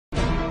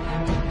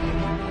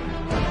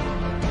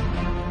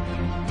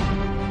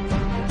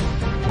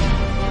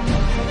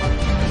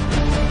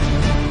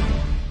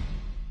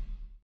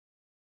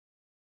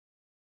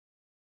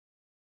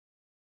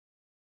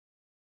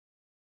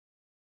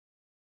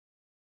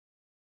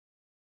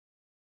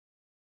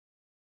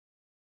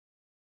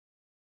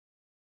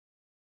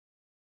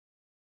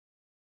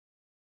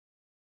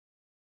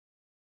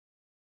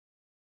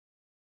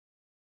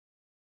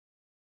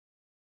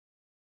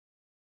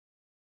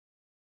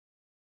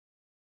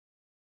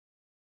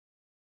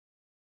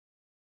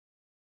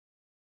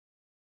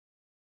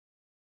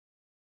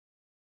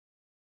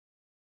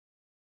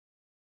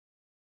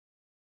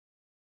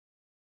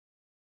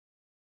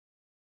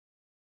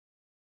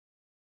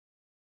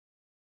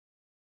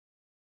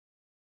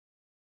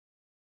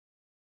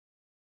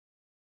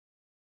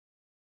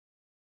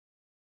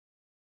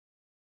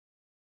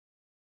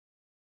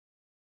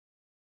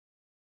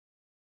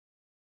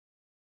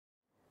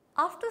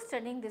After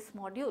studying this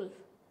module,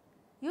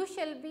 you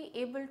shall be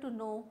able to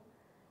know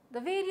the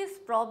various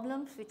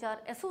problems which are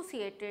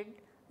associated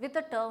with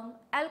the term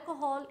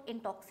alcohol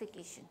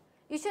intoxication.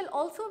 You shall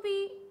also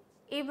be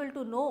able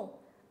to know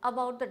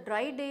about the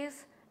dry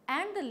days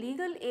and the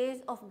legal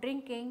age of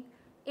drinking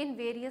in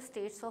various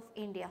states of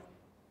India.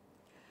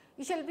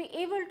 You shall be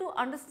able to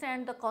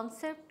understand the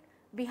concept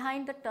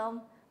behind the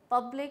term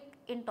public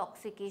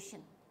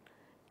intoxication,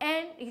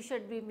 and you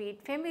should be made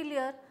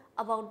familiar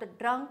about the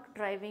drunk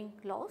driving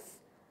laws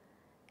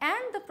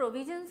and the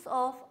provisions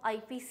of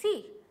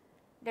IPC,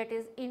 that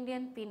is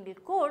Indian Penal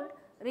Code,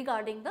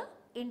 regarding the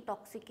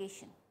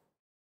intoxication.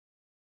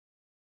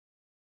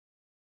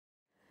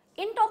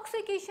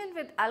 Intoxication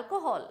with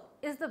alcohol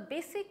is the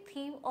basic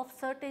theme of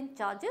certain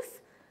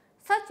charges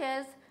such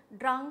as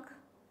drunk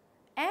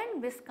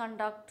and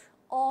misconduct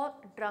or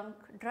drunk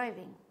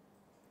driving.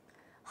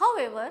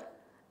 However,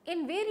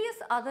 in various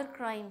other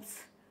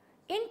crimes,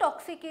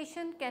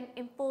 intoxication can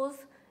impose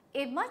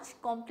a much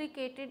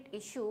complicated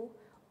issue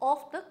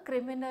of the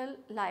criminal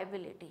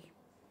liability.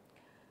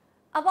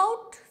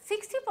 About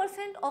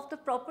 60% of the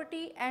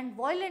property and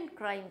violent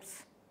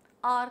crimes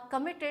are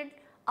committed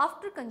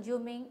after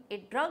consuming a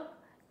drug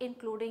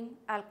including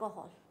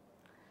alcohol.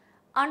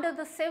 Under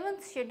the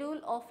 7th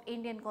schedule of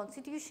Indian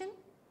Constitution,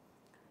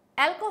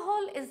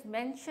 alcohol is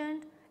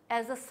mentioned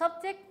as a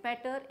subject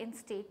matter in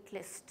state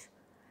list.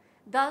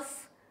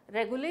 Thus,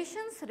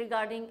 regulations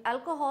regarding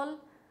alcohol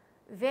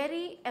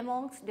vary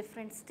amongst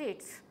different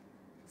states.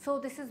 So,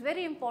 this is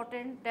very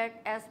important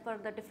that as per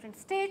the different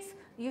states,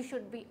 you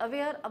should be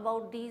aware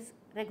about these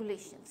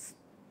regulations.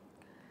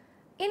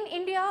 In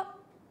India,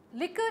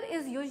 liquor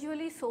is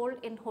usually sold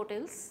in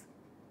hotels,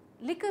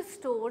 liquor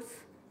stores,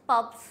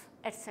 pubs,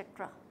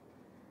 etc.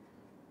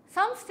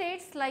 Some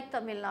states like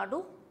Tamil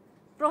Nadu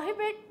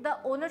prohibit the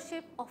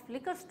ownership of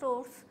liquor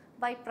stores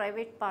by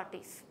private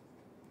parties.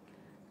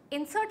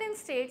 In certain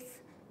states,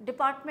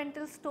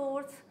 departmental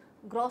stores,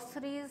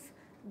 groceries,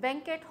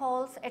 banquet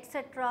halls,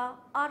 etc.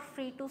 are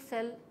free to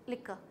sell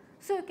liquor.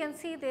 So, you can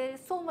see there is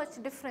so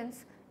much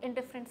difference in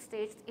different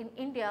states in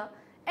India,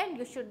 and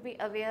you should be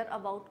aware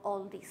about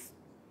all these.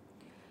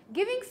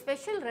 Giving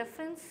special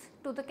reference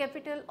to the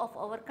capital of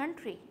our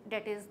country,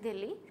 that is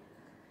Delhi,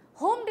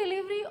 home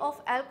delivery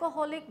of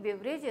alcoholic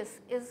beverages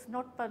is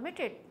not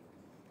permitted,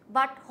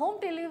 but home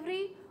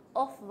delivery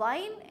of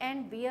wine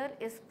and beer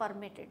is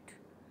permitted.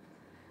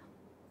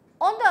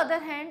 On the other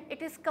hand,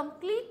 it is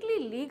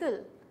completely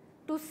legal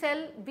to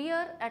sell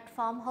beer at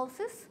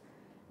farmhouses,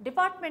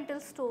 departmental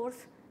stores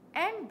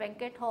and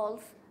banquet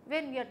halls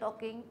when we are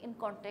talking in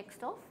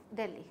context of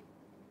Delhi.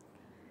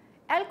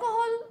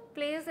 Alcohol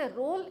plays a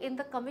role in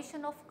the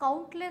commission of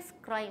countless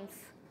crimes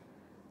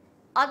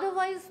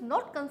otherwise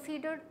not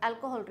considered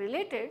alcohol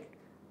related,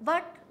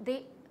 but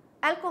the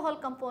alcohol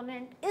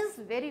component is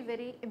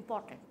very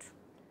important.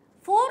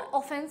 4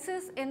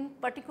 offences in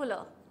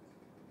particular,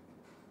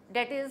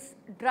 that is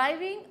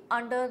driving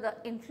under the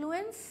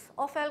influence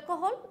of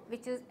alcohol,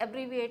 which is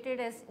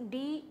abbreviated as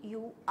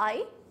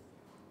DUI,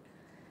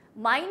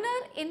 minor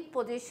in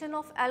possession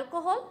of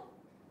alcohol,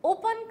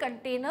 open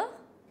container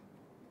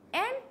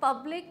and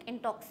public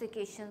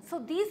intoxication. So,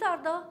 these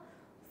are the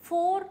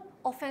 4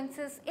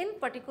 offences in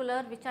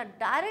particular which are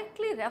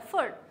directly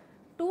referred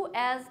to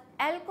as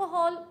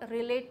alcohol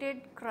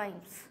related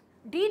crimes.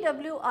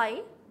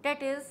 DWI,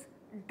 that is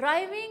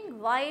driving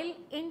while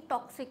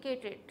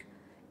intoxicated.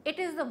 It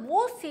is the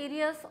most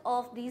serious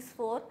of these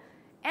 4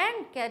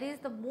 and carries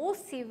the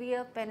most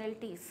severe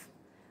penalties.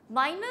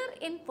 Minor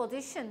in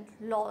possession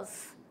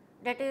laws,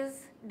 that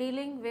is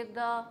dealing with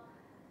the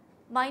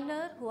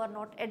minor who are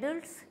not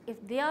adults, if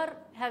they are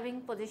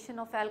having possession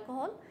of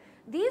alcohol.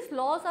 These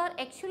laws are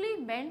actually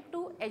meant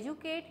to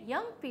educate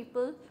young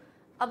people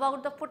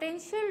about the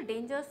potential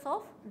dangers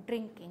of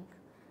drinking.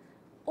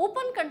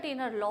 Open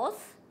container laws,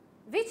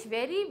 which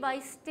vary by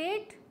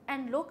state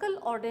and local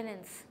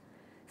ordinance,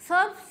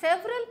 serve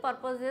several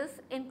purposes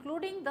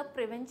including the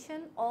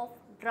prevention of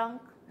drunk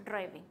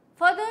driving.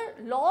 Further,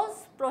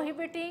 laws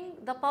prohibiting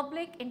the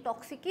public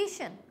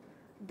intoxication,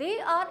 they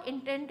are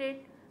intended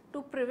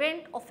to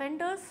prevent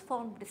offenders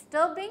from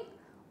disturbing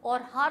or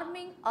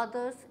harming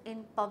others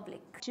in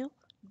public.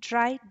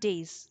 Dry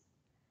days.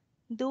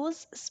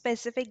 Those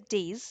specific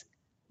days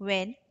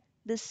when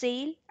the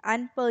sale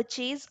and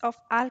purchase of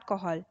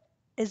alcohol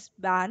is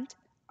banned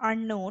are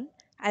known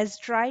as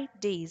dry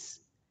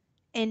days.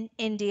 In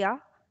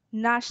India,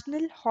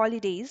 national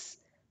holidays,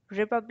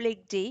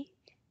 Republic Day,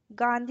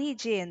 Gandhi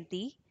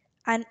Jayanti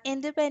and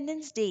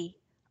Independence Day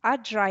are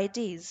dry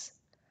days.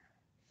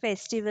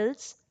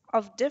 Festivals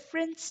of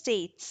different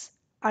states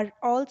are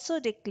also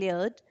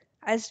declared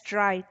as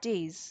dry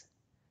days.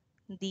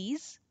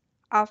 These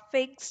are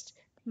fixed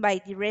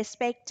by the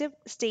respective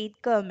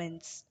state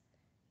governments.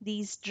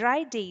 These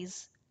dry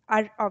days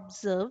are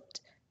observed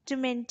to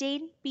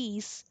maintain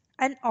peace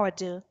and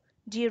order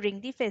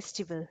during the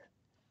festival.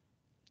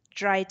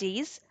 Dry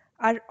days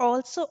are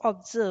also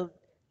observed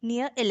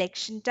near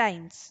election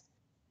times.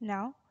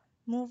 Now,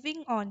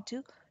 moving on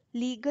to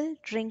legal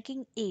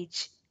drinking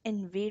age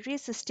in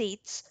various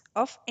states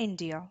of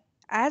India.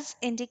 As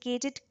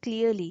indicated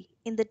clearly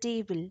in the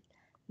table,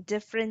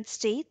 different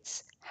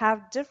states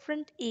have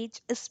different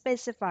age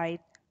specified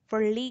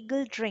for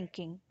legal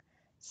drinking.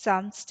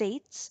 Some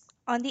states,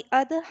 on the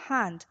other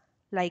hand,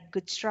 like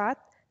Gujarat,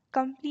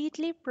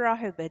 completely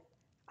prohibit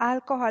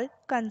alcohol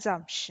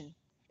consumption.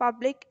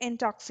 Public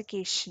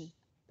intoxication.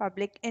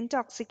 Public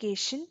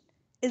intoxication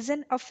is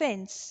an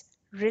offense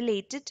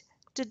related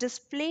to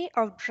display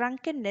of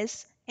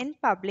drunkenness in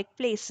public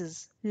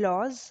places.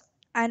 Laws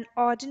and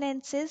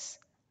ordinances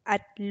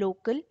at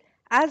local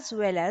as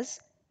well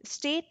as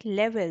state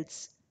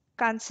levels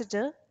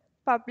consider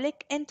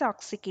public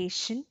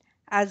intoxication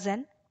as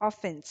an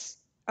offense.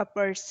 A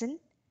person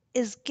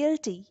is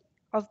guilty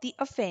of the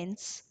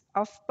offense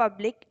of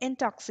public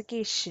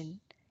intoxication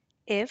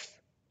if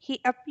he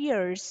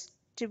appears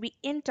to be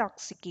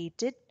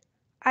intoxicated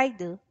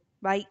either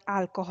by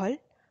alcohol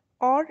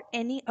or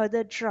any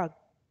other drug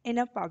in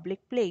a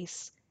public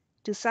place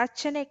to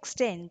such an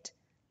extent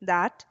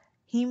that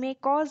he may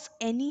cause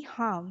any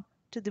harm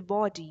to the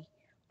body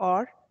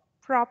or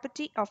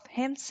property of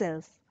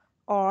himself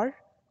or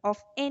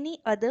of any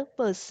other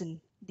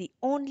person. The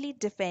only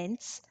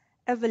defense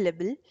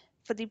available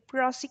for the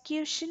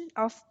prosecution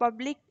of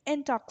public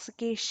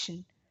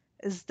intoxication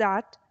is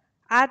that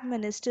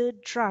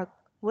administered drug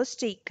was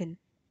taken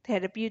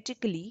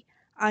therapeutically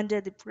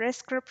under the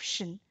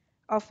prescription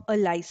of a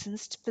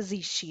licensed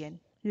physician.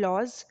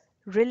 Laws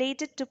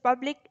related to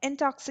public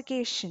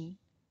intoxication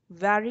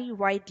vary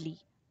widely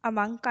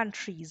among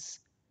countries.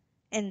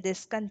 In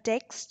this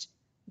context,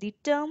 the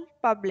term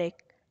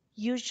public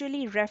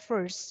usually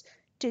refers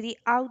to the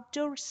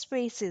outdoor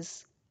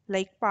spaces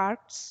like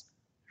parks,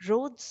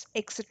 roads,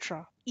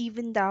 etc.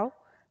 Even though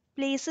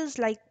places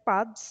like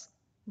pubs,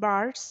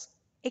 bars,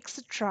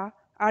 etc.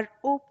 are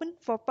open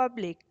for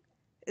public,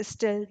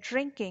 still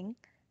drinking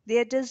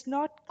there does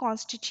not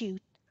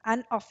constitute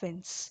an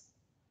offense.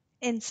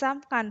 In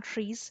some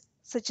countries,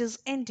 such as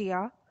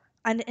India,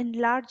 and in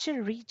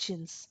larger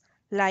regions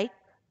like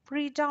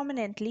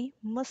predominantly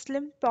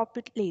Muslim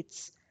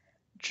populates,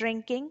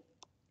 drinking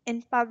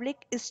in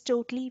public is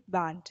totally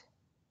banned.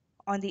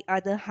 On the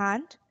other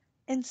hand,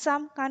 in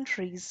some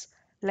countries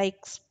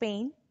like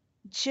Spain,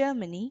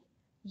 Germany,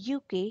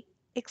 UK,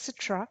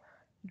 etc.,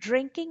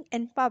 drinking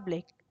in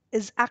public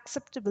is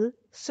acceptable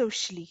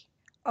socially.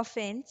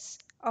 Offense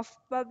of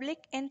public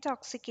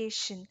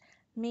intoxication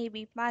may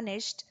be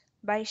punished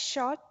by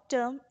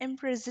short-term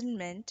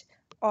imprisonment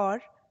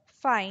or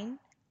fine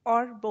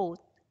or both.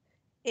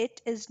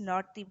 It is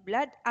not the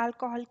blood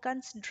alcohol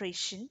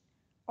concentration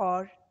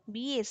or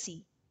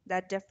BAC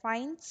that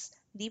defines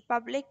the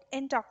public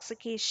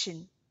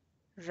intoxication.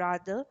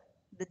 Rather,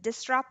 the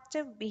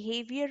disruptive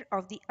behavior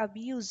of the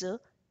abuser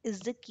is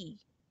the key.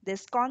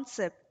 This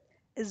concept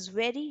is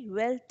very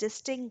well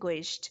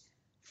distinguished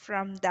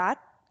from that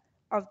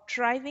of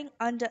driving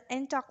under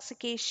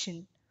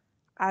intoxication,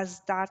 as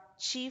that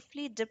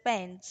chiefly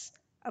depends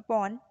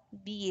upon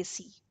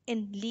BAC.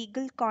 In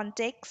legal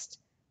context,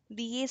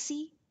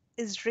 BAC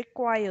is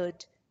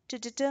required to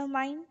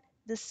determine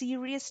the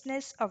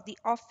seriousness of the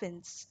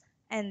offense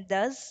and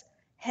thus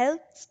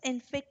helps in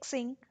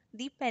fixing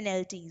the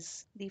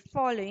penalties. The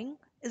following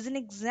is an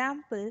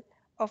example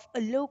of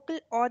a local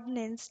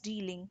ordinance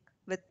dealing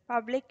with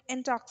public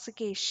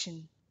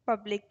intoxication.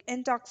 Public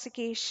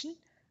intoxication: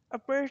 a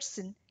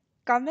person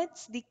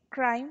commits the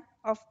crime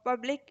of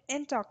public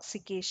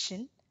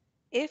intoxication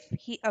if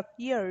he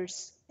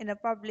appears in a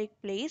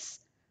public place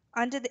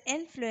under the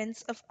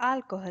influence of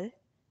alcohol,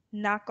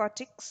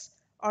 narcotics,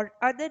 or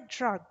other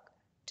drug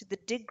to the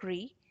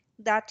degree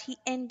that he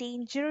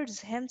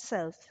endangers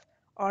himself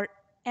or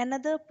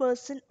another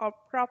person or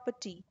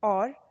property,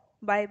 or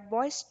by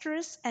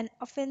boisterous and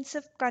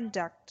offensive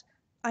conduct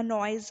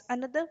annoys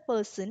another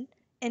person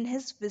in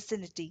his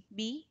vicinity.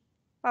 B.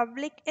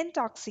 Public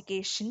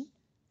intoxication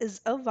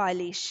is a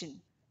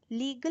violation.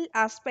 Legal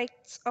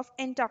aspects of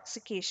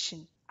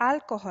intoxication.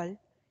 Alcohol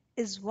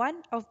is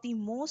one of the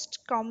most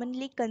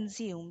commonly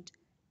consumed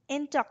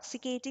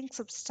intoxicating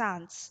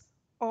substance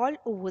all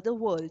over the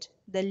world.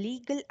 The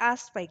legal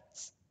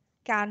aspects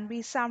can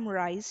be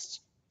summarized.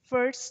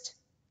 First,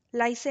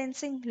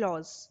 licensing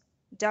laws.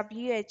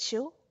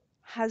 WHO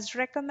has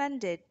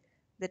recommended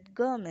that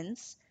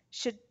governments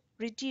should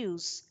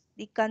reduce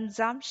the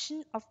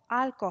consumption of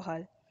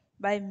alcohol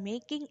by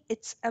making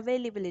its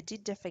availability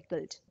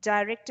difficult.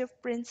 Directive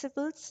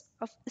principles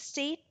of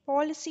state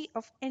policy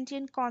of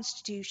Indian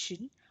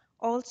Constitution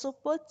also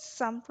puts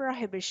some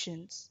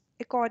prohibitions.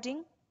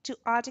 According to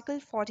Article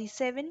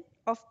 47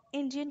 of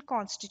Indian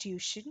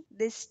Constitution,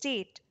 the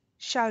state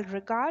shall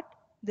regard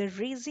the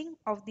raising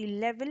of the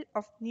level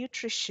of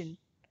nutrition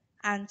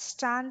and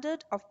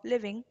standard of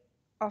living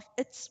of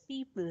its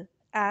people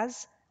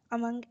as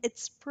among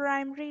its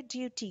primary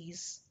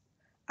duties,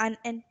 and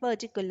in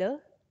particular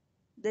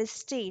the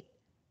state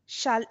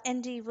shall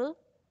endeavor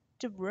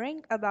to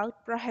bring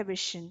about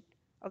prohibition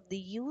of the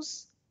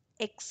use,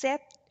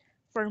 except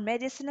for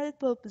medicinal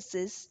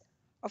purposes,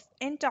 of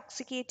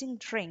intoxicating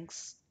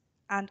drinks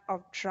and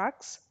of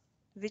drugs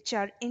which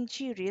are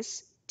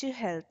injurious to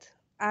health.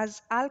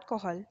 As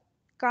alcohol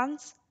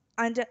comes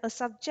under a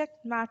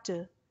subject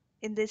matter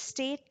in the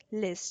state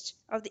list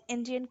of the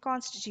Indian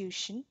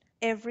Constitution,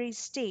 every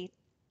state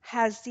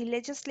has the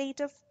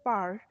legislative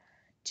power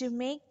to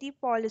make the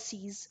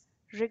policies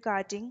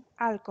regarding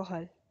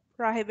alcohol.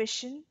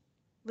 Prohibition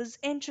was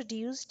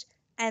introduced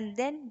and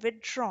then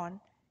withdrawn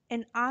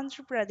in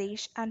Andhra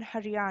Pradesh and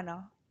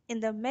Haryana. In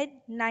the mid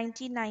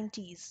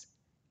 1990s,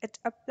 it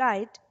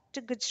applied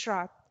to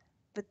Gujarat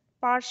with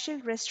partial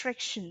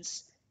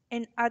restrictions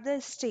in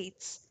other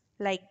states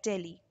like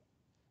Delhi.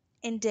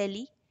 In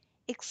Delhi,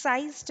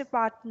 Excise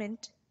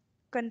Department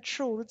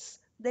controls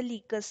the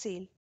liquor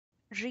sale.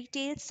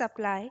 Retail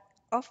supply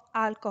of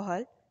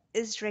alcohol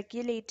is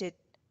regulated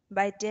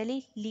by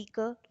Delhi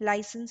Liquor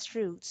License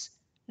Rules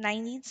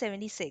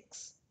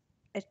 1976.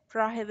 It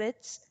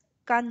prohibits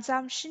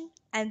consumption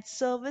and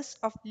service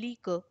of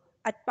liquor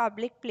at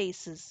public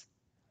places.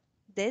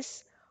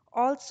 This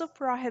also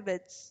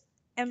prohibits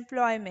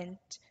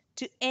employment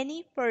to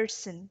any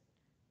person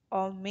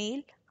or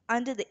male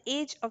under the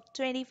age of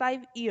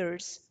 25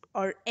 years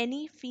or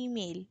any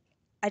female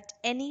at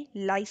any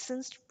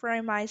licensed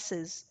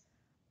premises,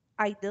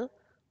 either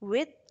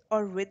with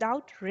or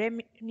without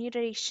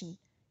remuneration,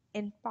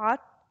 in part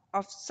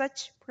of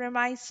such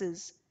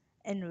premises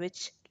in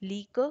which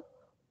liquor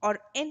or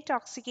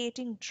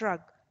intoxicating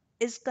drug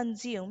is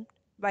consumed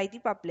by the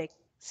public.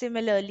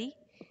 Similarly,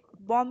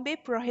 Bombay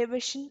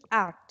Prohibition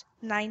Act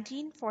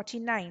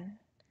 1949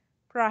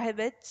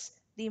 prohibits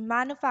the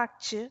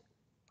manufacture,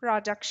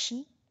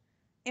 production,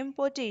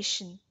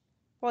 importation,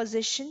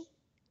 possession,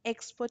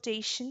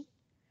 exportation,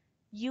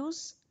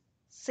 use,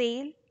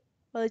 sale,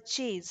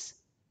 purchase,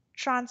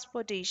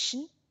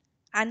 transportation,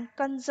 and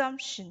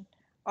consumption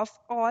of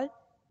all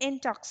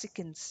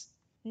intoxicants.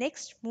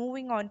 Next,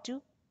 moving on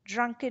to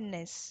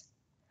drunkenness.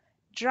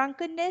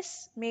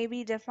 Drunkenness may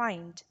be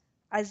defined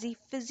as the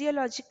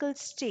physiological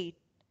state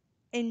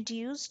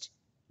induced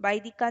by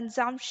the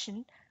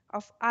consumption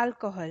of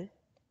alcohol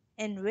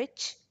in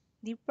which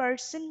the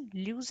person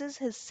loses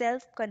his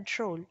self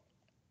control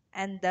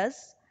and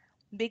thus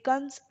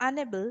becomes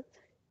unable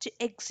to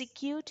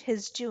execute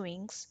his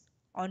doings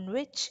on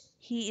which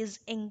he is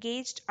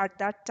engaged at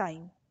that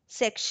time.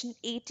 Section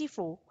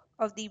 84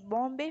 of the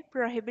Bombay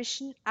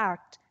Prohibition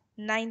Act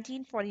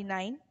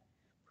 1949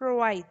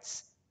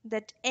 provides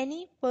that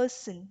any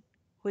person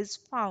who is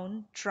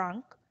found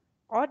drunk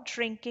or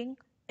drinking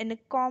in a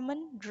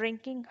common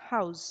drinking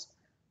house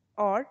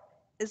or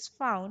is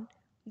found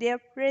there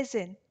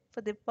present for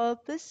the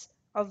purpose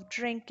of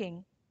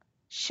drinking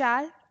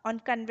shall, on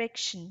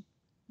conviction,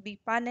 be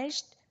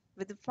punished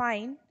with a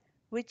fine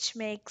which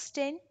may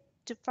extend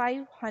to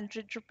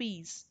 500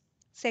 rupees.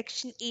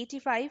 Section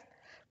 85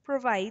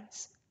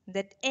 provides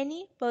that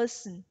any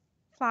person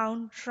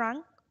found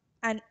drunk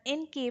and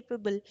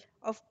incapable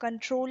of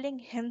controlling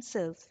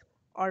himself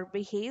or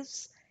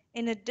behaves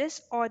in a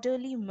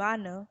disorderly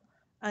manner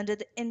under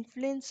the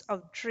influence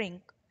of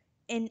drink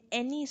in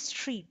any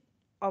street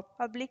or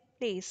public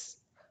place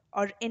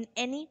or in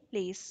any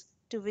place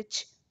to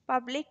which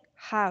public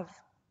have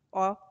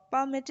or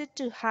permitted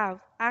to have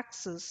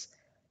access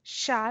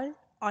shall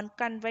on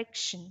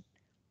conviction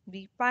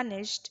be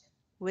punished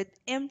with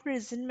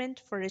imprisonment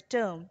for a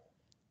term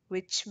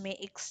which may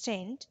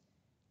extend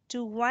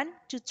to 1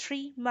 to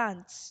 3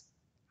 months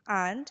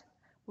and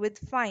with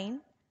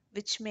fine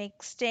which may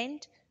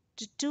extend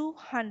to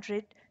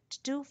 200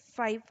 to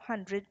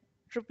 500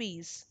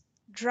 rupees.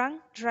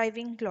 Drunk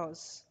driving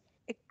laws.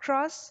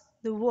 Across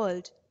the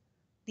world,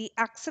 the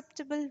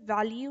acceptable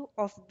value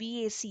of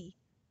BAC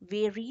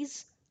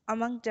varies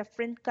among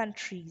different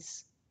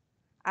countries.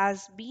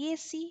 As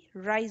BAC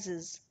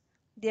rises,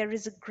 there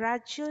is a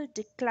gradual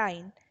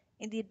decline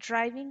in the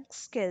driving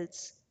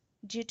skills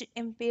due to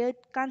impaired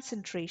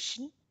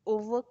concentration,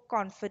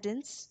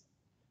 overconfidence,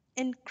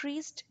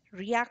 increased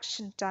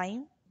reaction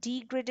time,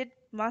 degraded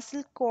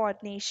muscle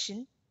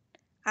coordination,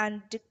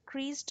 and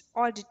decreased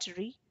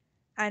auditory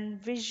and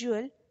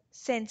visual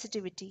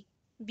sensitivity.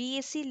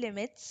 BAC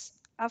limits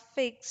are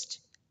fixed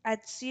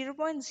at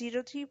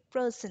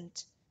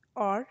 0.03%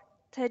 or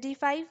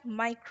 35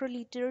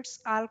 microliters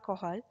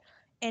alcohol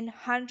in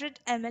 100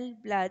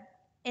 ml blood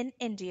in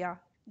India.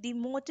 The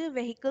Motor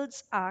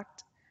Vehicles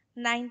Act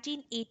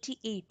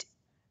 1988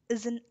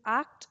 is an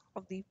act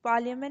of the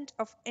Parliament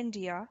of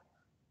India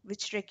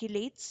which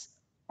regulates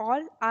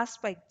all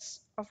aspects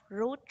of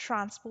road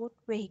transport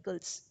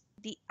vehicles.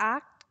 The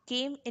act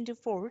came into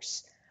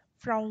force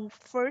from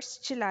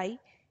 1st July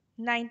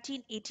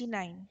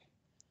 1989.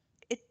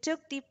 It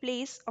took the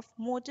place of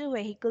Motor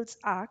Vehicles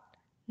Act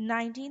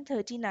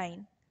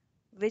 1939,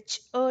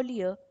 which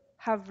earlier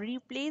have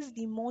replaced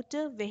the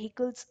Motor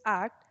Vehicles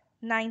Act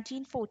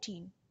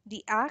 1914.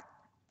 The Act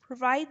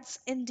provides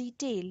in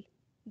detail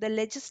the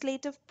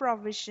legislative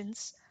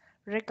provisions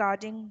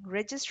regarding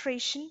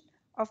registration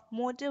of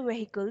motor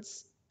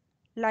vehicles,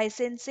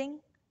 licensing,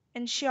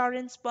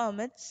 insurance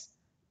permits,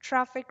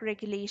 traffic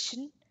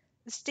regulation,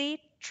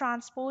 state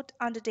transport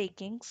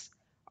undertakings,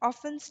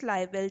 offence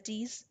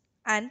liabilities,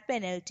 and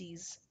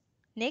penalties.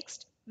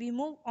 Next, we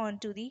move on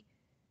to the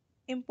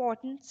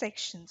important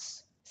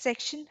sections.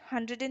 Section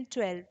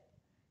 112.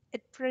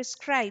 It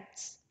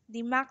prescribes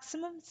the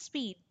maximum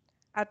speed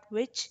at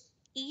which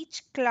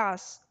each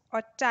class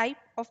or type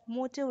of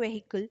motor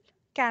vehicle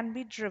can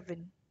be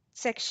driven.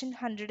 Section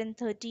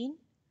 113.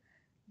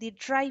 The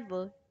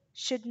driver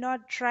should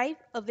not drive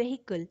a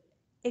vehicle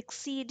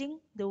exceeding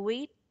the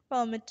weight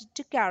permitted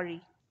to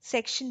carry.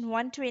 Section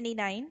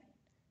 129.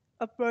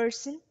 A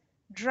person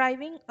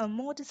driving a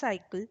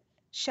motorcycle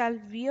shall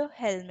wear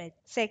helmet.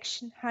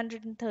 Section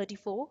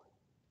 134.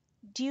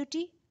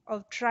 Duty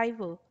of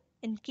driver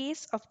in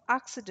case of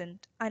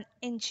accident and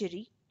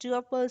injury to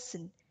a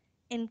person,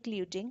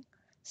 including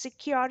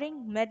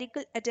securing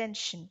medical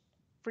attention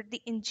for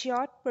the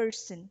injured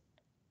person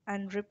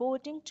and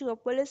reporting to a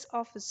police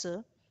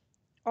officer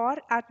or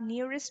at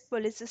nearest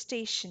police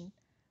station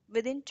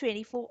within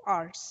 24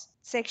 hours.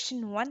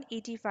 Section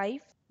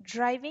 185.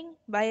 Driving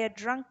by a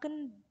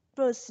drunken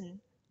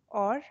person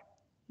or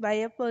by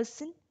a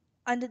person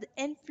under the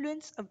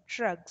influence of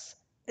drugs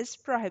is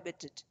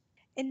prohibited.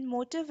 In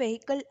Motor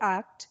Vehicle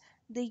Act,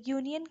 the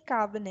Union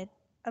Cabinet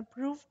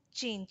approved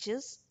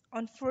changes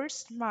on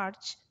 1st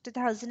March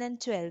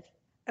 2012.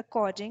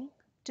 According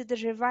to the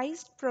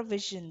revised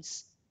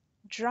provisions,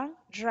 drunk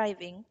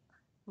driving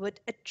would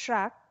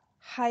attract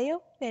higher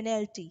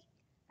penalty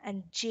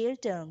and jail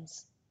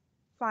terms,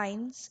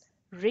 fines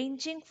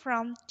ranging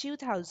from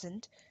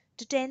 2,000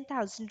 to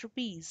 10,000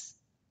 rupees,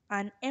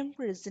 and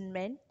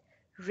imprisonment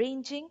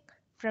ranging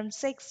from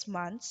 6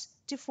 months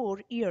to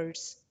 4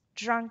 years.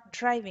 Drunk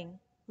driving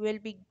will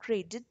be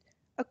graded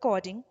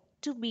according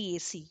to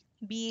BAC.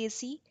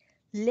 BAC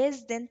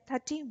less than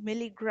 30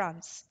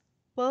 milligrams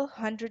per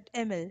 100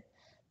 ml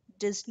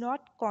does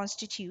not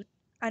constitute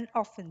an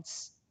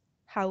offense.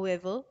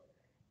 However,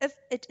 if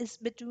it is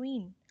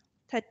between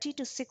 30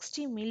 to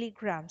 60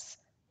 milligrams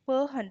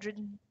per 100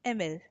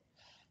 ml,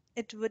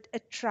 it would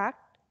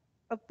attract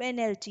a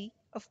penalty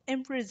of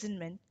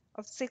imprisonment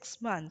of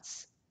 6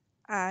 months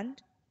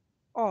and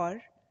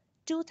or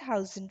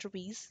 2000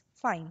 rupees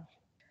fine.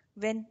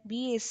 When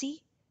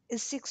BAC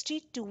is 60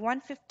 to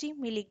 150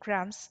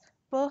 milligrams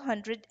per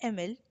 100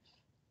 ml,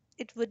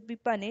 it would be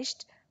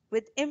punished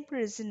with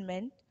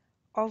imprisonment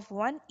of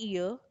 1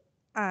 year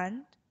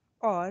and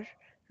or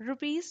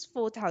rupees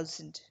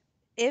 4,000.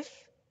 If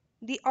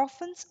the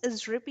offence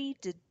is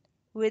repeated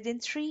within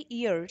 3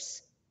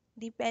 years,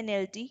 the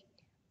penalty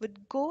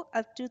would go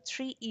up to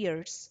 3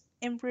 years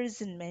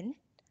imprisonment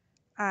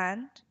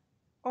and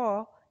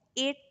or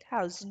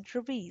 8,000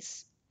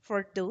 rupees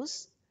for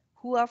those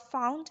who are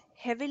found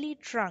heavily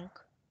drunk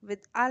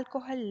with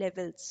alcohol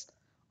levels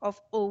of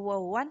over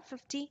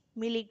 150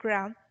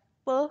 milligram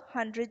per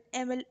 100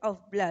 ml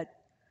of blood.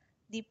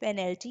 The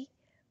penalty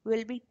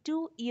will be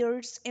 2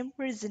 years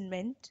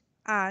imprisonment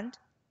and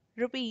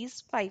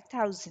rupees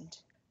 5,000.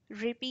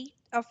 Repeat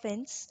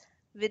offence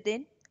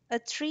within a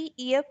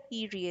 3-year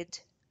period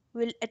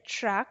will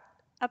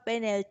attract a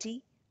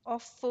penalty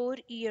of 4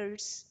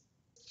 years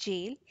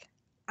jail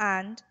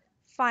and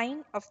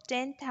fine of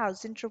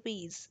 10,000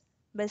 rupees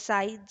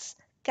besides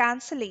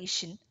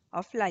cancellation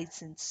of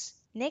license.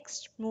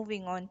 Next,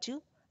 moving on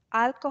to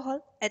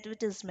alcohol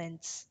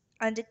advertisements.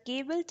 Under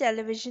Cable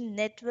Television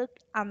Network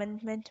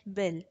Amendment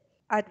Bill,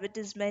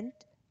 advertisement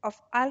of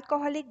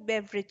alcoholic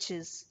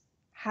beverages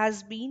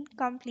has been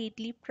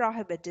completely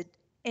prohibited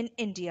in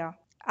India.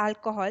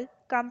 Alcohol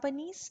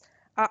companies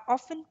are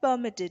often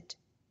permitted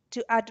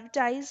to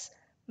advertise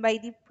by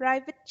the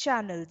private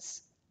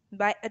channels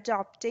by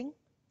adopting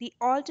the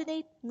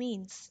alternate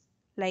means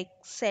like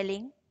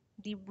selling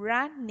the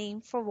brand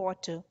name for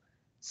water,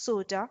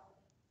 soda,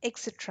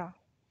 etc.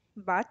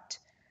 But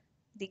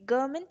the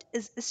government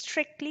is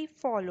strictly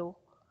follow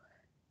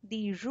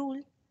the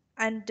rule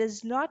and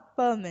does not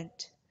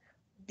permit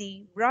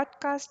the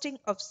broadcasting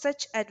of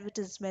such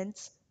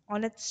advertisements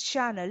on its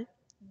channel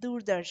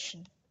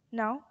Doordarshan.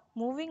 Now,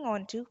 moving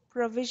on to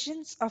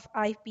provisions of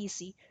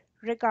IPC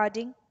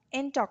regarding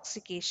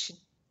intoxication.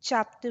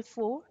 Chapter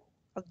 4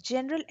 of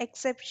General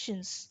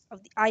Exceptions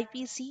of the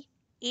IPC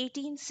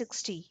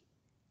 1860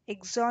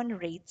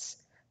 exonerates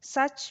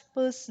such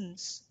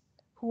persons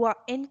who are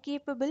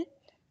incapable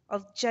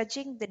of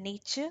judging the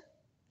nature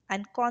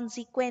and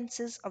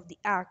consequences of the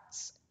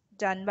acts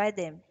done by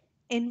them.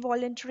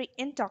 Involuntary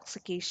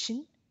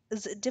intoxication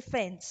is a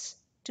defense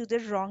to the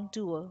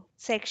wrongdoer.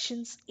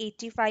 Sections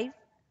 85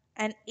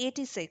 and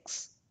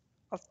 86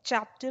 of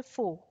Chapter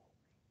 4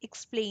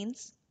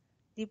 explains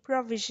the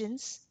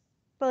provisions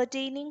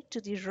pertaining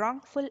to the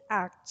wrongful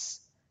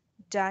acts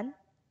done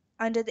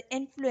under the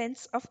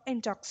influence of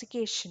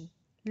intoxication.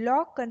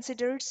 Law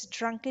considers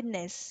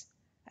drunkenness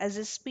as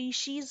a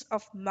species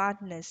of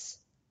madness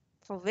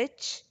for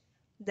which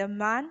the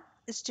man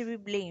is to be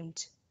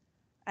blamed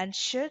and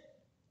should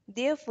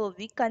therefore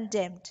be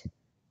condemned.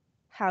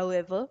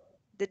 However,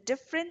 the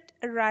different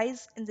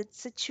arise in the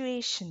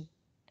situation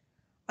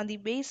on the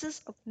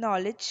basis of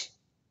knowledge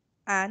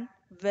and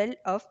will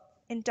of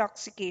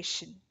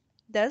intoxication.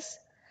 Thus,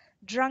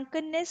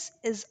 drunkenness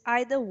is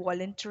either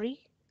voluntary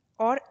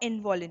or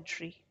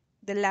involuntary.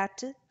 The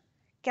latter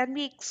can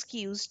be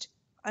excused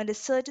under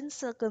certain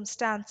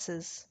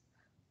circumstances,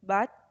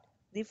 but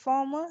the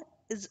former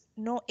is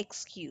no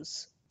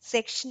excuse.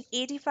 Section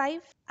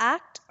 85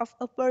 Act of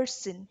a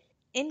person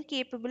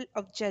incapable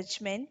of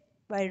judgment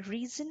by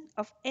reason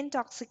of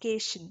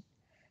intoxication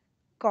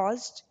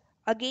caused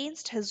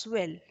against his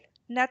will.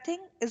 Nothing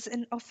is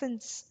an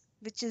offense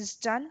which is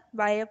done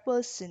by a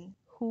person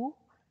who,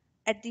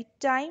 at the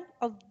time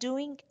of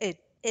doing it,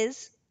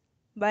 is,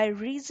 by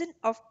reason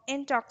of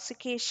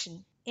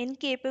intoxication,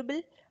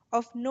 incapable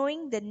of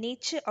knowing the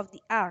nature of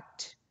the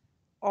act,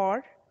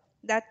 or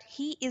that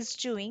he is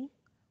doing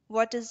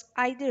what is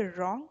either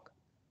wrong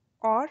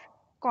or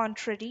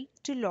contrary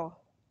to law,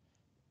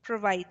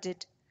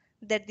 provided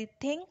that the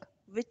thing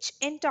which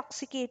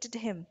intoxicated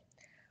him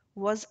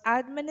was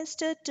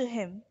administered to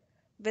him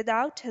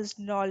without his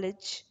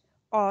knowledge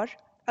or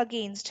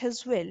against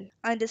his will.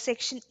 Under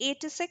Section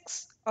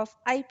 86 of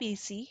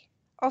IPC,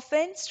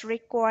 offense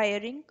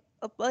requiring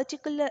a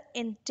particular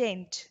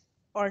intent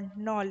or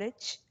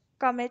knowledge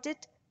committed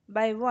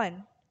by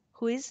one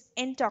who is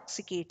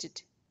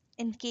intoxicated.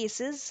 In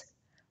cases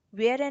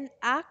where an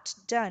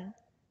act done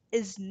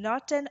is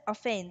not an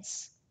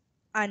offense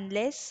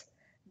unless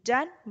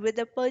done with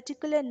a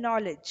particular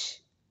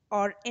knowledge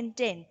or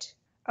intent,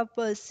 a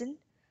person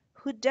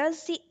who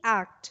does the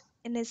act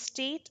in a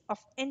state of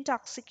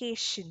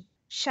intoxication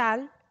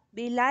shall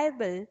be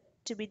liable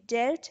to be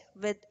dealt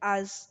with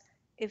as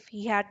if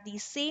he had the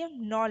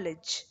same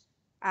knowledge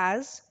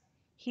as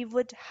he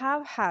would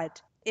have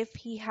had if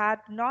he had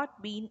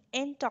not been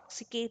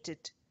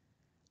intoxicated,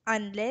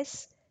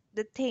 unless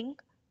the thing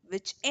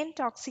which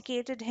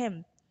intoxicated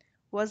him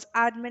was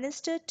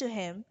administered to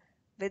him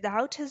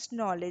without his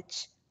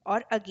knowledge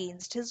or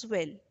against his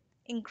will.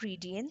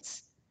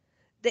 Ingredients: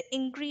 the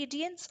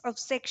ingredients of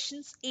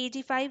sections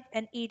 85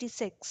 and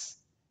 86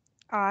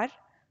 are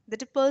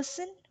that a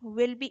person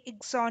will be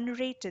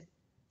exonerated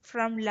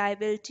from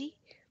liability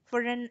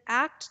for an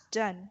act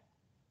done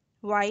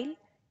while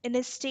in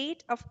a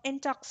state of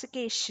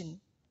intoxication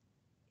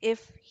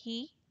if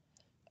he,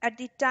 at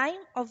the time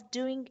of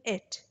doing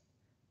it,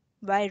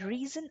 by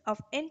reason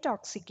of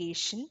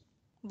intoxication,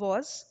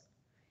 was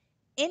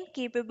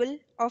incapable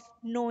of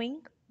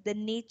knowing the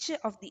nature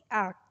of the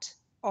act,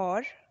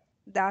 or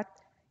that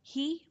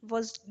he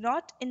was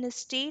not in a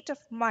state of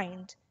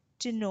mind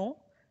to know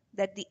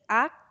that the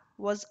act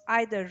was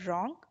either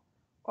wrong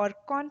or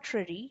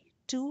contrary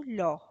to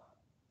law,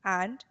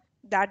 and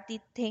that the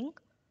thing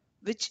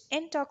which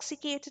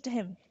intoxicated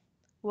him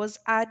was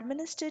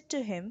administered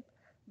to him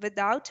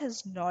without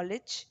his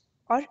knowledge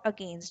or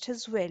against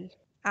his will,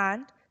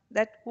 and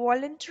that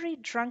voluntary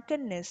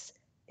drunkenness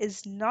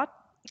is not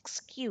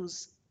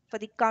excuse for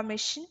the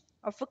commission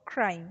of a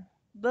crime.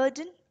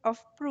 Burden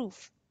of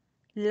proof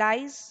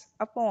lies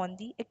upon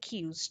the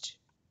accused.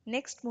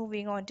 Next,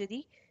 moving on to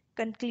the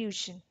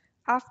conclusion.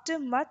 After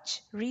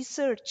much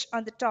research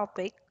on the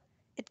topic,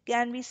 it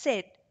can be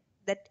said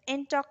that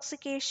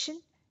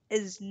intoxication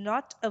is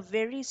not a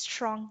very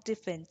strong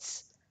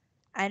defense,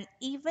 and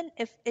even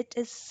if it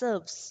is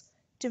serves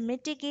to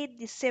mitigate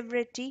the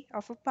severity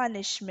of a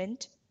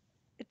punishment,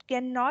 it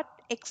cannot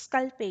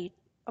exculpate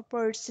a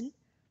person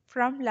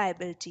from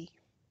liability.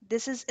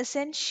 This is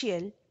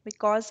essential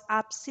because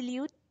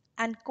absolute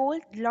and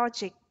cold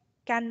logic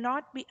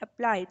cannot be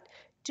applied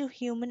to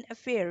human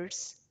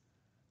affairs,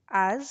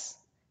 as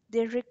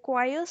they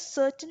require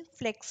certain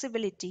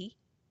flexibility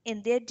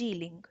in their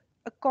dealing.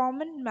 A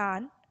common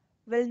man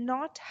will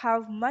not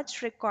have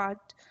much regard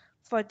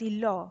for the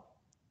law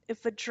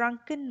if a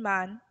drunken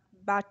man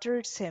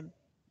batters him,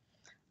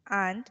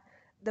 and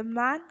the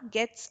man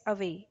gets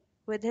away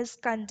with his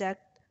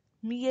conduct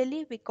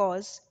merely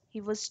because he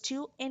was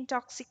too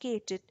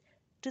intoxicated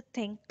to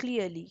think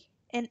clearly.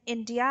 In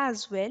India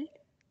as well,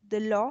 the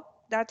law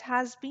that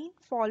has been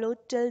followed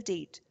till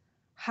date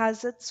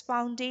has its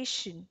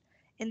foundation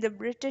in the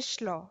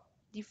British law.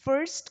 The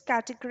first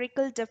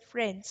categorical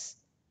difference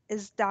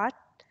is that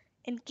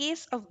in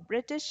case of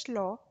British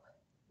law,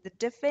 the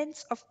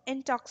defense of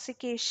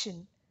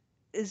intoxication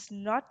is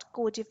not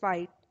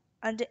codified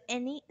under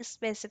any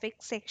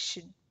specific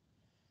section,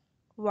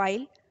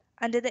 while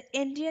under the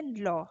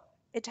Indian law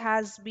it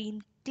has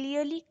been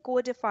clearly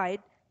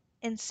codified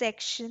in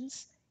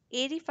sections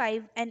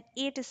 85 and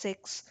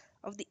 86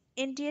 of the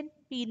Indian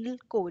Penal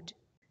Code.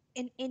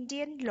 In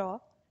Indian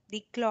law,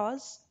 the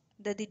clause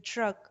that the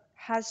drug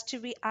has to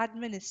be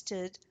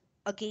administered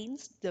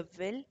against the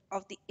will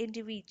of the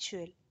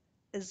individual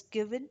is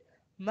given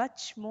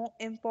much more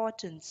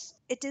importance.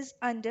 It is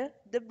under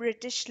the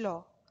British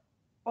law.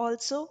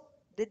 Also,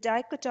 the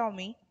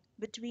dichotomy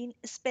between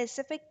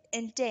specific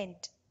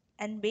intent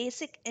and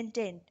basic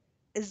intent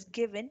is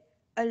given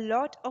a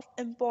lot of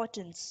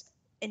importance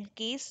in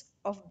case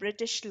of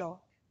British law.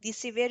 The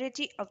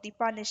severity of the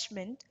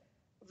punishment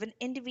of an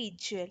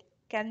individual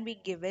can be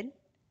given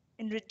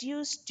and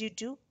reduced due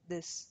to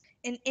this.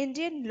 In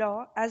Indian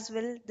law as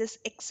well, this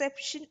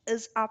exception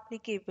is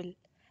applicable,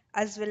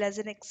 as well as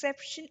an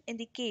exception in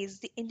the case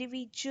the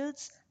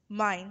individual's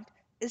mind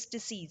is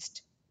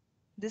deceased.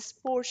 This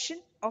portion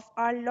of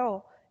our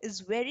law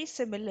is very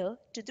similar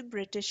to the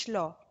British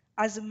law.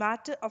 As a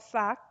matter of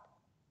fact,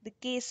 the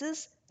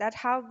cases that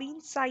have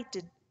been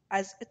cited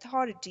as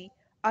authority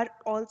are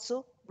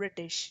also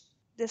British.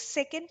 The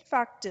second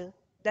factor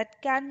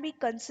that can be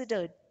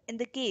considered in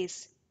the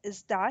case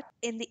is that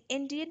in the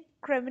Indian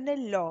criminal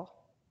law,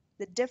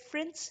 the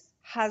difference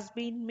has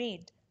been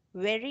made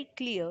very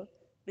clear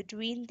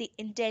between the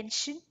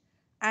intention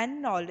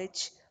and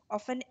knowledge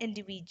of an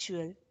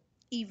individual.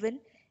 Even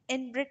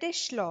in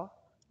British law,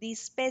 the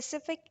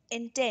specific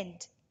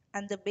intent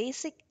and the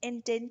basic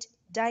intent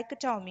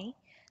dichotomy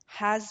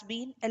has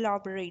been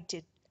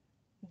elaborated,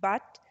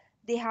 but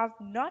they have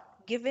not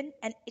given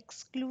an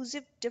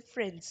exclusive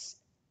difference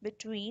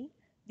between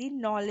the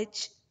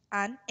knowledge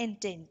and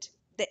intent.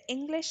 The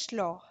English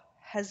law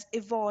has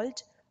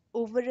evolved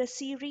over a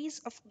series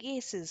of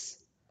cases,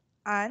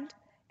 and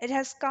it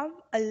has come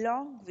a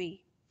long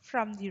way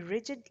from the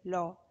rigid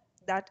law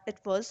that it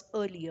was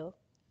earlier.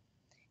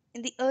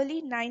 In the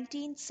early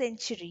 19th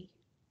century,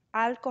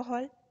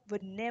 alcohol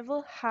would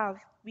never have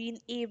been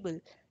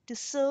able to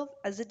serve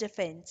as a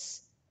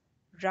defense.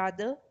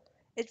 Rather,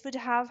 it would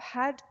have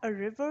had a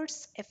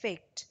reverse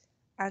effect,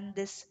 and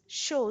this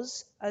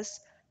shows us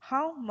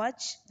how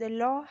much the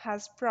law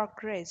has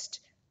progressed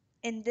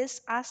in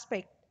this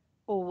aspect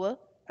over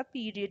a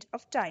period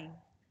of time.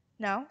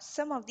 Now,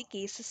 some of the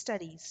case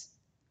studies.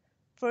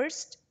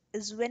 First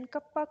is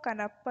Venkappa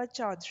Kanappa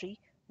Chaudhary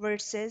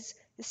versus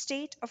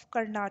State of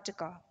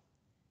Karnataka.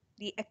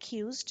 The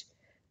accused,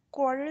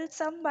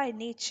 quarrelsome by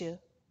nature,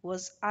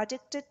 was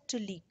addicted to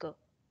liquor.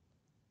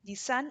 The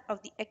son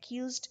of the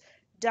accused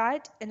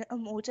died in a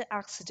motor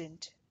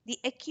accident. The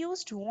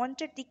accused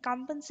wanted the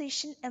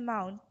compensation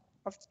amount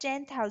of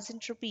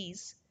 10,000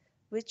 rupees,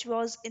 which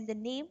was in the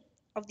name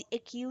of the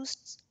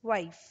accused's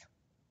wife.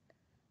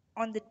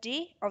 On the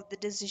day of the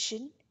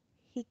decision,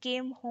 he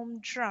came home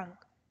drunk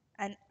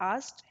and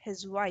asked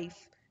his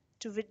wife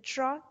to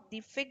withdraw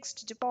the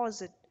fixed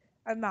deposit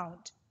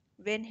amount.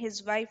 When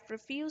his wife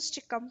refused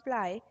to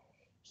comply,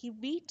 he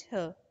beat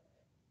her,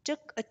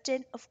 took a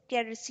tin of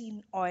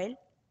kerosene oil,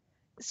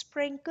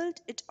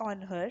 sprinkled it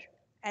on her,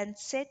 and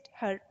set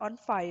her on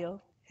fire.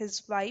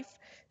 His wife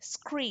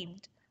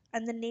screamed,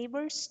 and the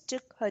neighbors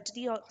took her to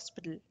the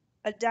hospital.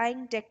 A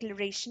dying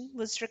declaration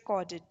was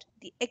recorded.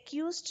 The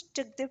accused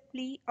took the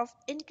plea of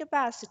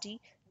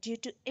incapacity due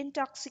to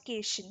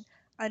intoxication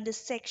under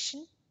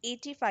Section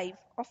 85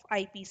 of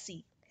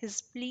IPC.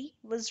 His plea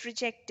was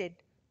rejected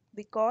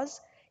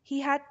because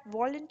he had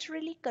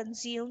voluntarily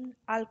consumed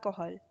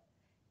alcohol.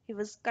 He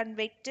was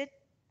convicted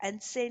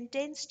and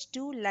sentenced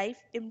to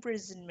life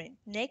imprisonment.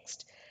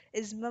 Next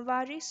is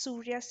Mavari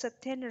Surya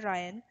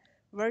Satyanarayan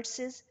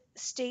versus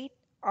State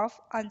of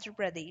Andhra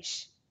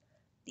Pradesh.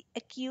 The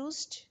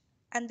accused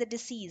and the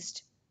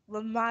deceased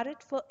were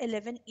married for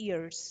 11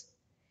 years.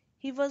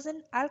 He was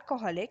an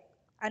alcoholic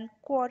and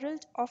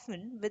quarreled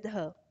often with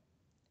her.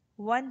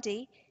 One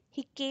day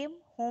he came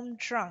home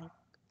drunk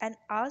and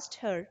asked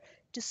her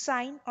to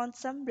sign on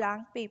some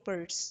blank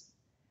papers.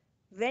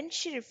 When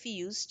she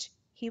refused,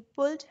 he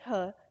pulled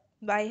her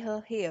by her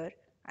hair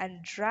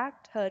and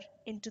dragged her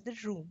into the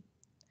room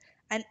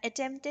and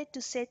attempted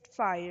to set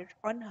fire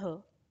on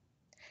her.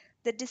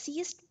 The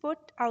deceased put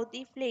out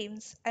the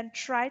flames and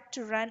tried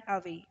to run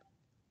away.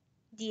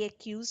 The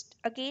accused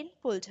again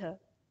pulled her,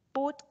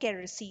 poured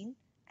kerosene,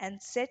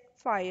 and set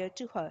fire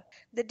to her.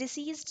 The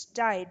deceased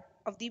died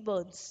of the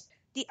burns.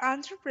 The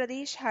Andhra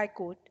Pradesh High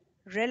Court,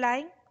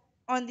 relying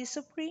on the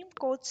Supreme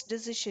Court's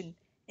decision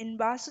in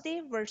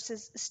Basudev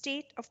versus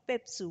State of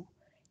Pepsu,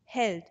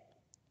 held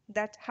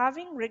that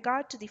having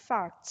regard to the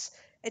facts,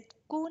 it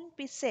couldn't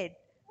be said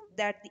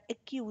that the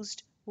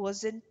accused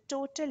was in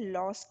total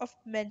loss of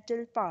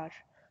mental power,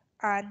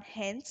 and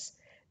hence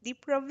the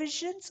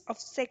provisions of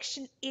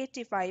Section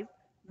 85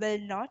 will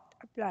not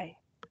apply.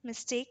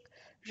 Mistake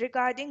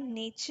regarding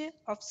nature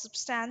of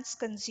substance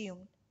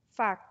consumed.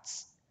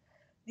 Facts.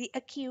 The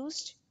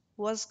accused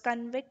was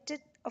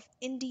convicted of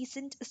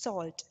indecent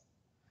assault.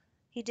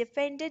 He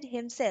defended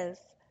himself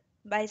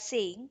by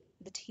saying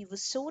that he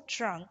was so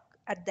drunk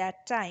at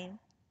that time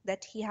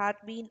that he had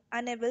been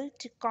unable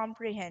to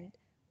comprehend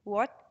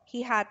what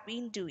he had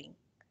been doing.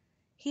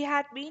 He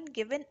had been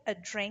given a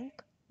drink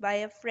by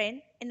a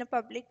friend in a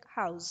public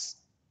house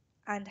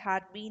and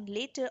had been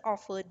later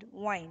offered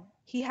wine.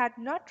 He had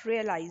not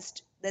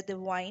realized that the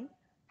wine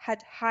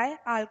had high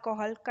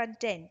alcohol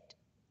content,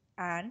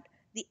 and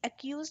the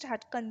accused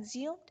had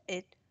consumed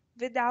it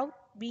without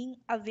being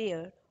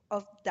aware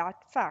of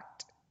that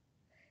fact.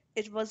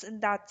 It was in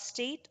that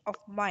state of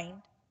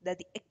mind that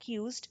the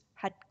accused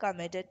had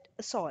committed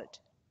assault.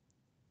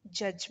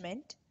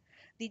 Judgment.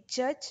 The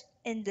judge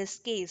in this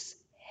case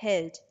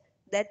held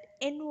that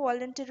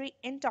involuntary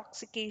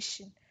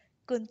intoxication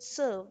could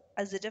serve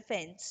as a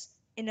defense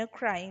in a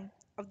crime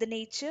of the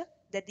nature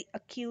that the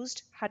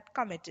accused had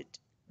committed.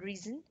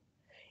 Reason.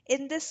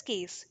 In this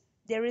case,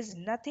 there is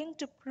nothing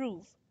to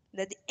prove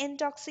that the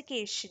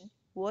intoxication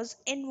was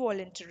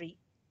involuntary,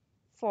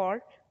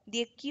 for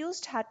the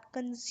accused had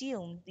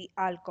consumed the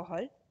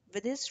alcohol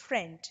with his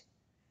friend,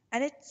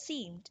 and it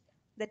seemed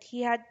that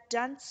he had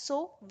done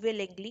so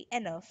willingly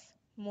enough.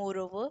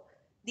 Moreover,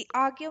 the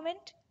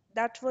argument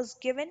that was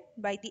given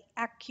by the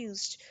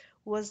accused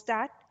was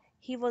that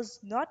he was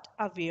not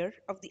aware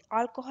of the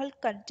alcohol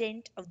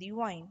content of the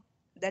wine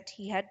that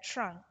he had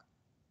drunk,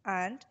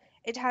 and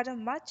it had a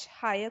much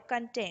higher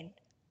content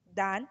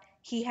than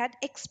he had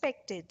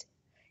expected.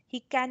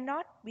 He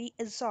cannot be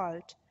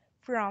absolved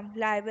from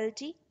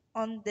liability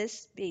on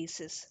this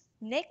basis.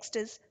 Next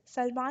is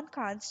Salman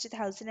Khan's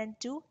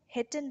 2002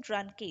 hit and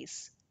run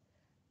case.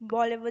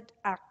 Bollywood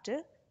actor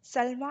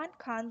Salman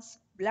Khan's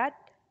blood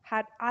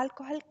had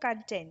alcohol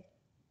content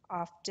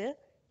after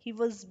he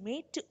was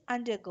made to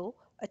undergo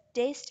a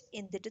test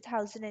in the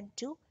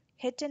 2002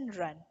 hit and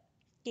run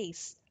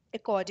case,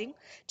 according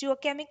to a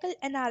chemical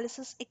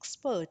analysis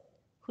expert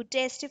who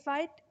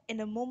testified in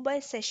a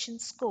Mumbai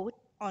Sessions Court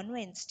on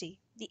Wednesday.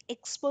 The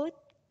expert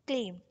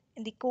claimed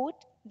in the court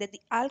that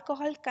the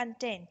alcohol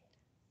content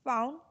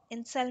found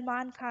in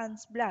Salman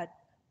Khan's blood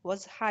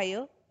was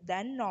higher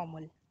than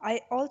normal.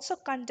 I also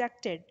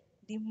conducted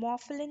the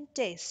morphine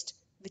test,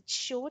 which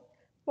showed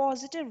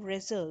positive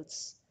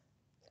results.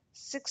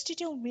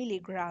 62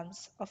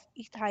 milligrams of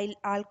ethyl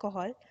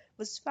alcohol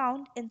was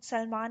found in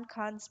Salman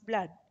Khan's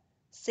blood,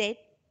 said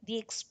the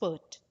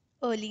expert.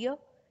 Earlier,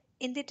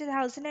 in the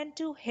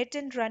 2002 hit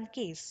and run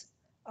case,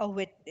 a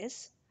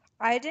witness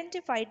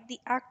identified the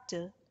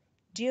actor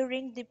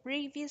during the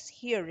previous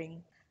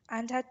hearing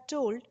and had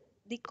told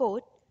the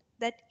court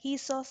that he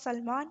saw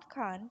Salman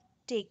Khan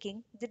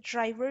taking the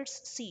driver's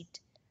seat.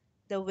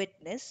 The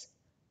witness,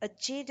 a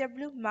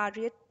JW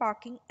Marriott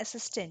parking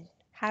assistant,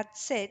 had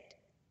said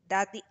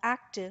that the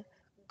actor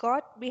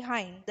got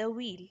behind the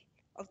wheel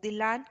of the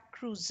Land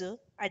Cruiser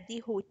at the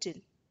hotel.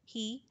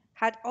 He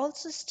had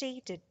also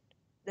stated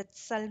that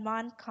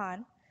Salman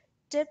Khan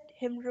tipped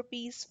him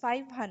rupees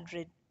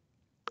 500,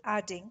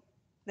 adding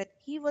that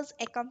he was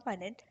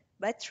accompanied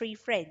by three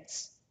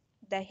friends.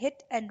 The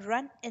hit and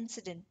run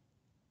incident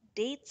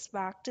dates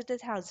back to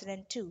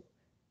 2002,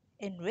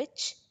 in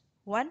which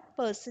one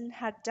person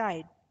had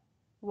died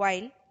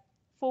while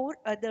four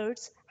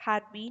others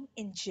had been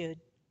injured.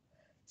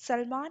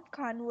 Salman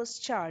Khan was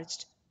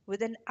charged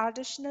with an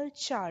additional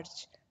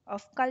charge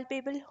of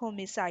culpable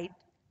homicide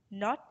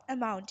not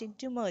amounting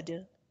to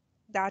murder,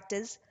 that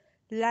is,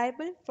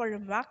 liable for a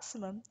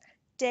maximum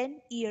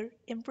 10-year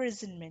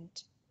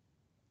imprisonment.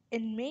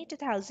 In May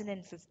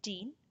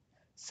 2015,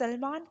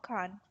 Salman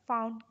Khan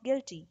found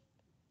guilty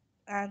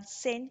and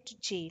sent to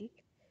jail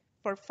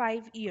for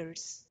 5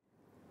 years.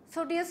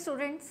 So dear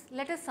students,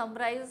 let us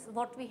summarize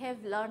what we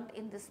have learned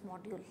in this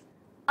module.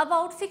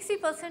 About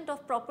 60%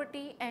 of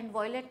property and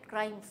violent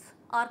crimes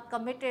are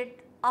committed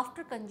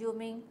after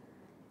consuming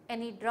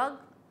any drug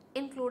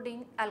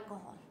including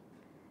alcohol.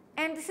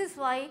 And this is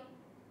why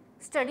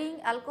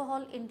studying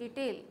alcohol in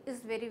detail is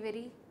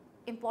very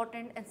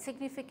important and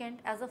significant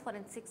as a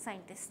forensic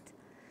scientist.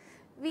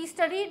 We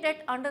studied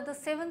that under the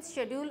 7th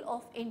schedule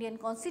of Indian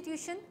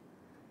Constitution,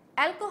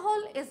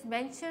 alcohol is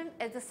mentioned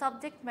as the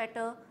subject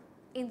matter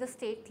in the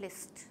state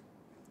list,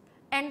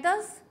 and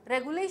thus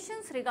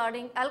regulations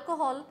regarding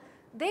alcohol,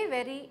 they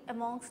vary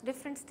amongst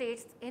different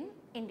states in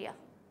India.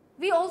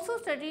 We also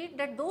studied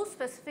that those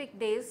specific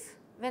days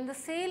when the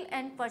sale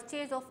and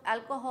purchase of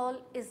alcohol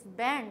is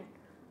banned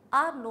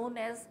are known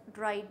as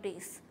dry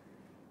days.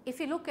 If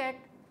you look at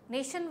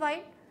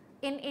nationwide,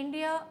 in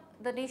India,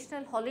 the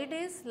national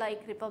holidays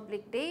like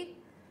Republic Day,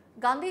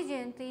 Gandhi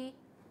Jayanti,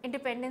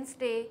 Independence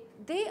Day,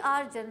 they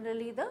are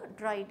generally the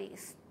dry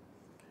days.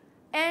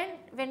 And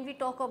when we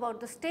talk about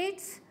the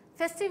states,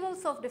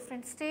 festivals of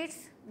different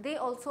states, they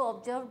also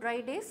observe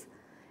dry days,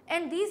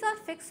 and these are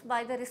fixed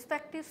by the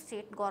respective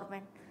state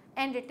government,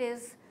 and it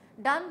is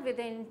done with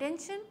the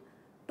intention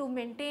to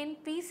maintain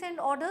peace and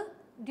order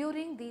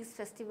during these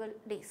festival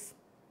days.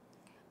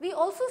 We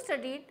also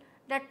studied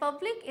that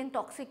public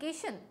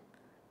intoxication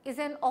is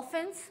an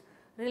offence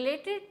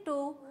related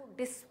to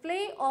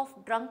display of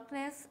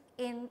drunkenness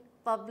in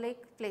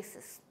public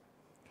places.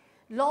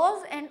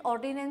 Laws and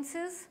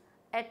ordinances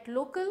at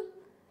local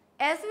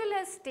as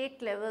well as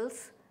state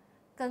levels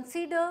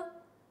consider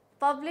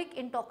public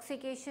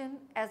intoxication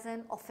as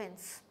an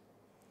offence.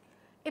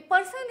 A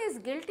person is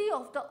guilty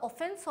of the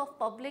offence of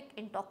public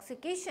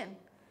intoxication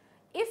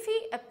if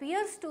he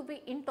appears to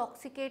be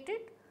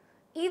intoxicated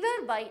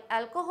either by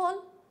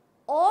alcohol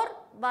or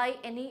by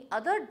any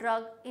other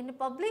drug in a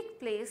public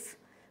place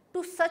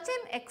to such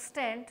an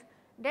extent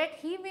that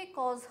he may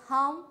cause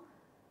harm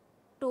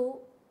to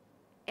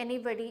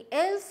anybody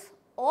else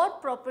or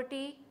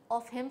property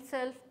of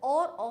himself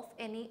or of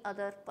any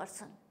other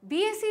person.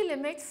 BAC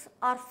limits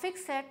are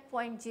fixed at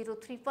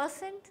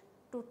 0.03%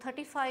 to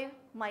 35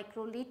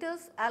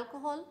 microliters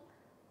alcohol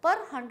per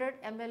 100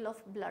 ml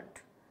of blood.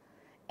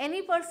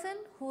 Any person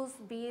whose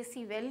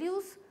BAC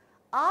values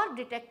are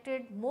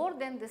detected more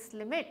than this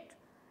limit,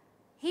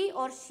 he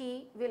or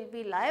she will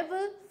be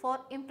liable for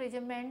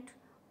imprisonment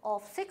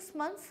of 6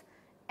 months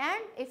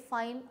and a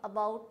fine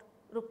about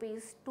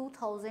rupees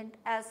 2000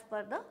 as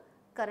per the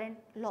current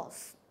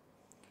laws.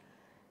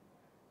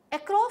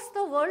 Across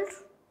the world,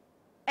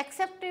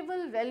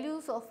 acceptable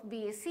values of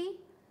BAC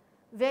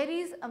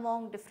varies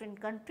among different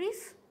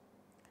countries.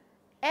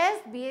 As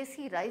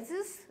BAC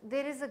rises,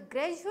 there is a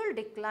gradual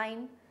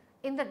decline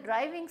in the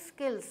driving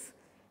skills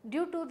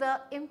due to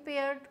the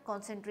impaired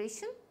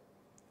concentration,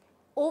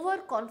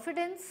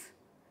 overconfidence,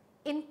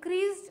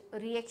 increased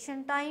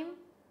reaction time,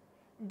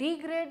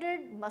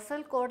 degraded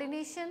muscle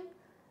coordination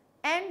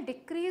and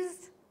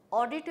decreased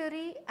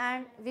auditory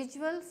and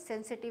visual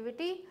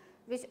sensitivity,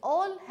 which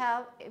all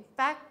have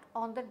impact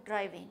on the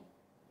driving.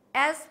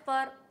 As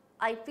per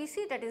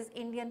IPC, that is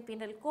Indian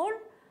Penal Code,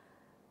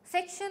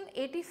 section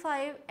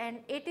 85 and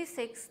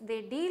 86,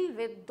 they deal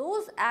with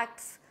those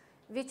acts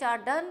which are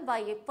done by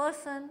a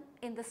person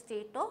in the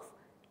state of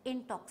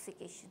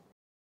intoxication.